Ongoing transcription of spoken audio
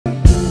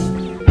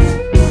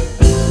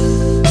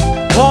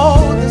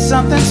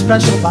something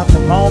special about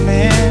the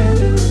moment.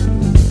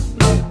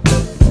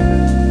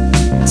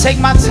 I take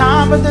my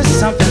time, but there's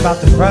something about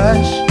the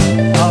rush.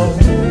 Oh,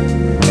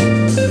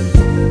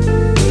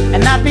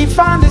 and I'd be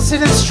fine to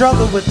sit and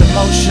struggle with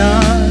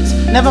emotions.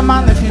 Never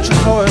mind the future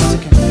for us to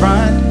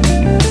confront.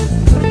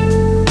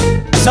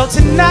 So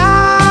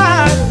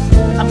tonight,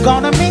 I'm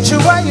gonna meet you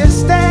where you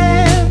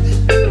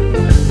stand.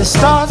 The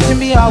stars can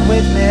be our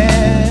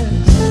witness,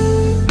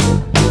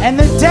 and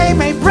the day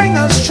may bring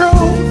us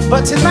truth,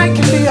 but tonight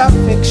can be our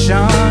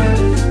fiction.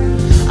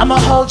 I'ma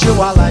hold you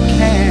while I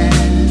can.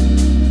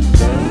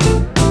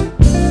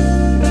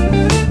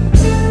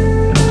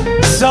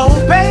 So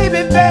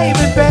baby,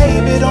 baby,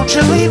 baby, don't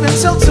you leave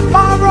until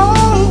tomorrow.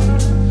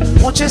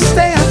 Won't you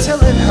stay until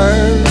it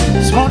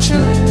hurts? Won't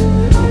you?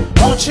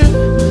 Won't you?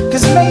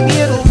 Cause maybe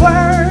it'll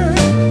work.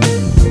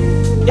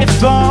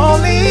 If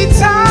only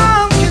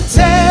time can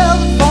tell.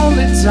 If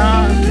only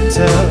time can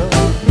tell.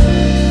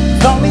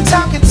 If only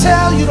time can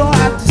tell. You don't